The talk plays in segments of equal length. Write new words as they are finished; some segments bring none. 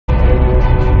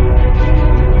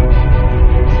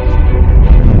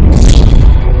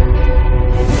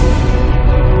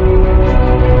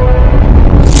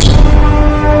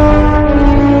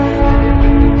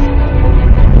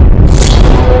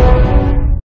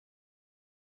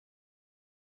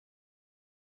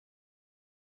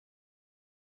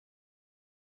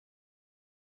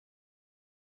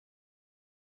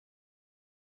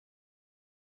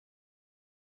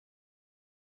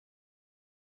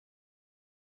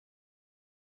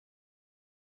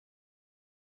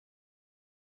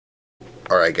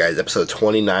Alright guys, episode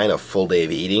 29 of Full Day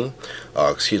of Eating.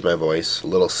 Excuse my voice, a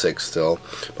little sick still.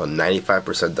 About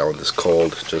 95% done with this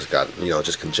cold. Just got,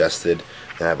 just congested.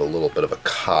 And I have a little bit of a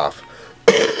cough.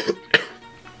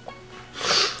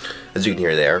 As you can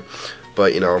hear there.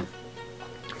 But,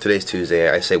 today's Tuesday.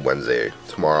 I say Wednesday.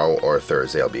 Tomorrow or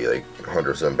Thursday I'll be like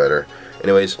 100% better.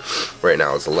 Anyways, right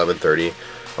now it's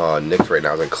 11:30. Nick right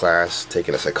now is in class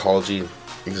taking a psychology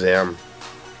exam.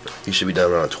 He should be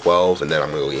done around 12, and then I'm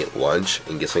going to go eat lunch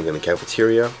and get something in the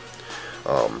cafeteria.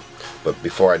 But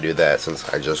before I do that, since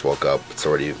I just woke up, it's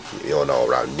already,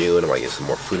 around noon. I want to get some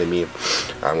more food in me.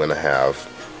 I'm going to have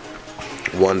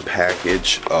one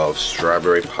package of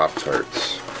strawberry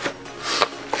Pop-Tarts.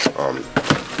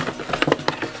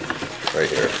 Right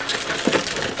here.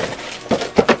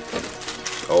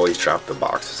 Always drop the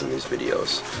boxes in these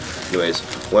videos. Anyways,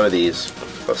 one of these,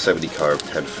 about 70 carb,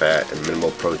 10 fat, and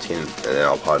minimal protein, and then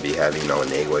I'll probably be having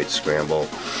an egg white scramble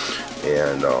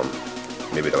and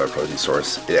maybe another protein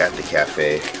source at the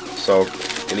cafe. So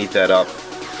I'm gonna eat that up,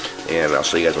 and I'll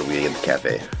show you guys what we're eating in the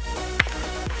cafe.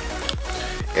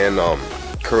 And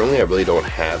currently I really don't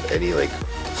have any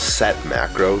set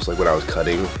macros. Like when I was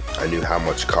cutting, I knew how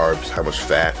much carbs, how much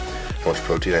fat, how much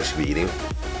protein I should be eating.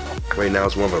 Right now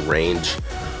it's more of a range.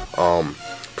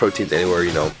 Protein's anywhere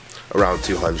around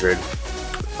 200.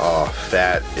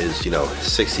 Fat is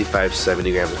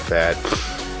 65-70 grams of fat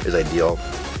is ideal.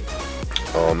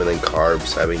 And then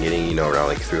carbs, I've been getting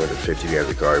around 350 grams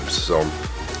of carbs. So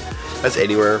that's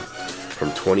anywhere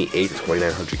from 28 to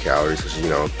 2,900 calories, which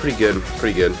is pretty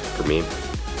good for me.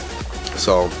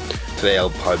 So today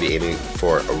I'll probably be aiming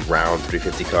for around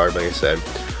 350 carb, like I said,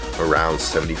 around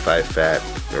 75 fat,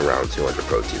 and around 200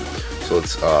 protein. So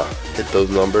let's hit those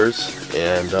numbers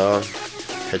and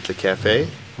head to the cafe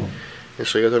and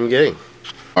show you guys what I'm getting.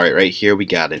 Alright, right here we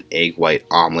got an egg white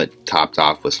omelet topped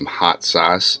off with some hot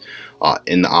sauce.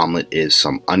 In the omelet is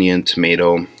some onion,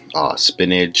 tomato,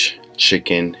 spinach,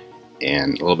 chicken,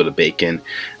 and a little bit of bacon.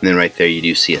 And then right there you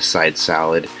do see a side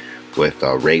salad with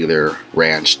regular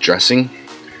ranch dressing.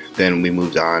 Then we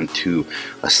moved on to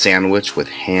a sandwich with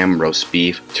ham, roast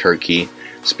beef, turkey,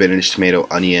 spinach, tomato,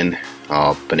 onion,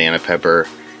 banana pepper,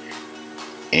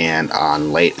 and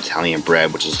on light Italian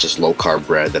bread, which is just low carb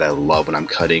bread that I love when I'm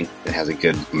cutting. It has a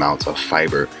good amount of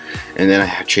fiber. And then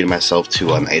I treated myself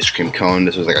to an ice cream cone.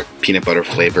 This was like a peanut butter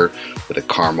flavor with a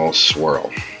caramel swirl.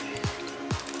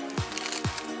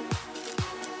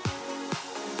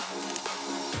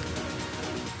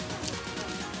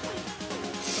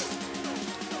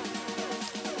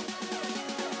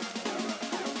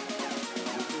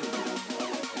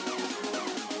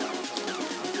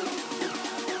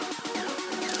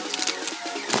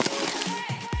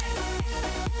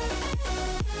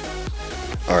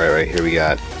 Alright, right here we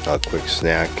got a quick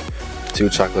snack. 2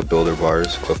 chocolate builder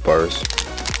bars, Cliff bars.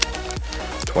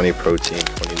 20 protein,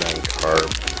 29 carb,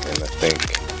 and I think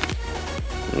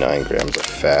 9 grams of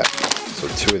fat. So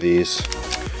 2 of these,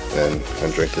 and I'm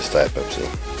gonna drink this Diet Pepsi.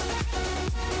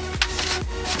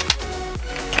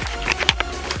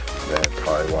 Then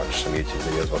probably watch some YouTube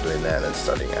videos while doing that and then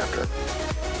studying after.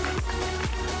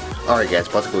 Alright guys,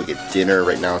 about to go get dinner.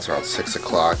 Right now it's around 6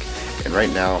 o'clock, and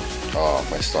right now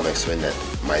my stomach's in the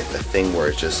thing where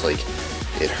it's just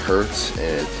it hurts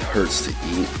and it hurts to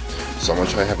eat. So I'm gonna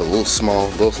try to have a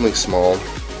something small,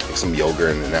 like some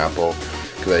yogurt and an apple,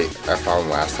 because I found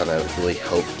last time that really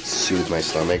helped soothe my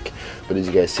stomach. But as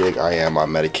you guys see, I am on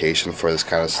medication for this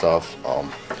kind of stuff.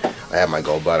 I have my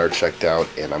gallbladder checked out,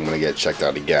 and I'm gonna get checked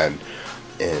out again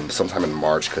sometime in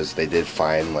March, because they did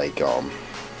find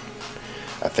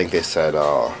I think they said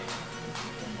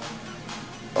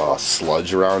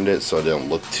sludge around it, so it didn't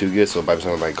look too good. So by the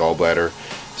time my gallbladder,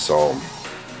 so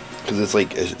because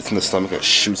it's in the stomach, it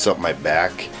shoots up my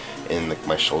back and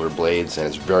my shoulder blades, and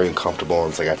it's very uncomfortable,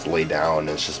 and it's I have to lay down, and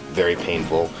it's just very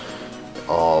painful,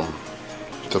 to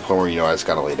the point where I just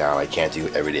gotta lay down. I can't do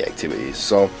everyday activities.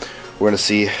 So we're gonna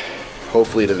see.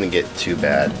 Hopefully it doesn't get too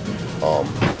bad.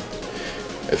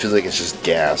 It feels like it's just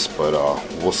gas, but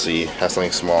we'll see. Has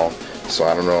something small. So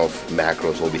I don't know if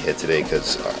macros will be hit today,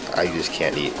 because I just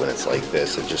can't eat when it's like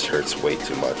this. It just hurts way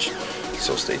too much.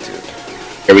 So stay tuned.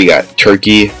 Here we got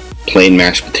turkey, plain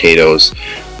mashed potatoes,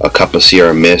 a cup of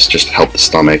Sierra Mist just to help the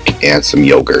stomach, and some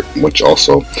yogurt, which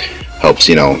also helps,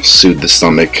 soothe the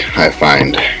stomach, I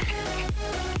find.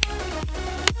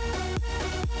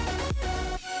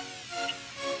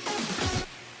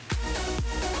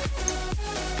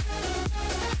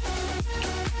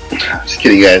 Just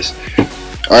kidding, guys.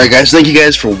 Alright guys, thank you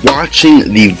guys for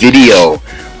watching the video.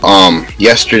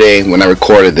 Yesterday when I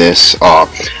recorded this, I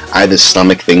had this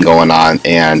stomach thing going on,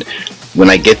 and when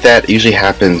I get that, it usually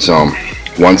happens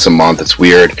once a month. It's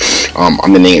weird. I'm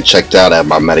gonna get checked out. I have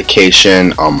my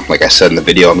medication. Like I said in the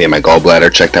video, I'm getting my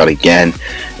gallbladder checked out again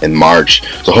in March.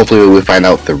 So hopefully we'll find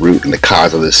out the root and the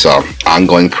cause of this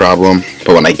ongoing problem.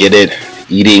 But when I get it,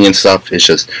 eating and stuff, it's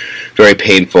just very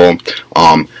painful.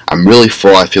 I'm really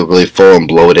full. I feel really full and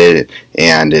bloated,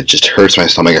 and it just hurts my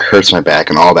stomach, it hurts my back,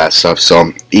 and all that stuff.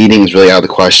 So eating is really out of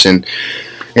the question.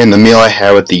 And the meal I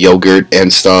had with the yogurt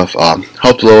and stuff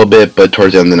helped a little bit, but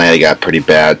towards the end of the night it got pretty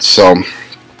bad. So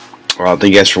thank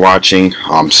you guys for watching.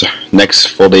 So next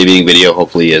full day eating video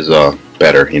hopefully is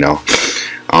better, you know.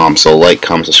 So like,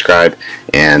 comment, subscribe,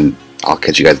 and I'll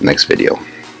catch you guys in the next video.